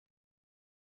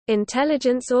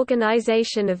Intelligence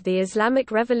Organization of the Islamic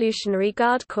Revolutionary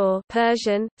Guard Corps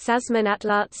Persian, Sazman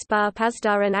Atlat Spar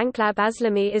Pasdaran Anklab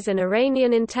Aslami is an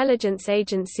Iranian intelligence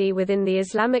agency within the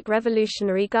Islamic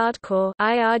Revolutionary Guard Corps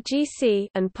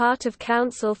and part of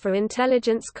Council for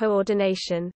Intelligence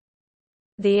Coordination.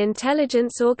 The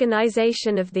Intelligence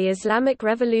Organization of the Islamic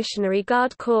Revolutionary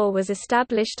Guard Corps was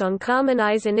established on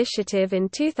Khamenei's initiative in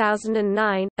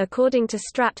 2009. According to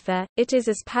Stratfor, it is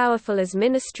as powerful as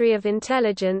Ministry of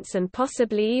Intelligence and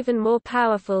possibly even more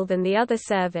powerful than the other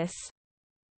service.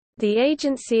 The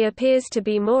agency appears to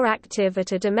be more active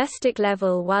at a domestic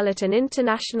level, while at an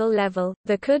international level,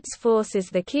 the Quds Force is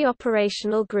the key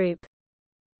operational group.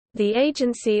 The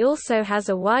agency also has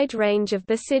a wide range of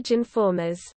Basij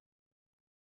informers.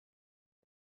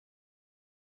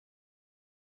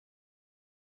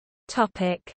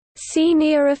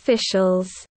 Senior officials: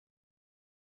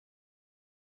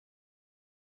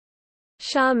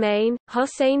 Charmaine,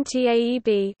 Hossein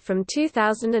Taeb from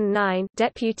 2009,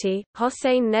 Deputy,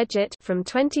 Hossein Nejat from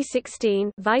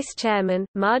 2016, Vice Chairman,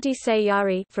 Mahdi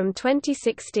Sayari from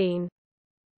 2016.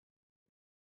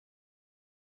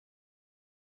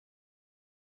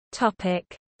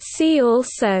 Topic: See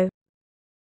also: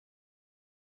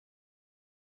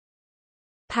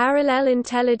 Parallel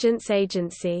Intelligence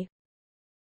Agency.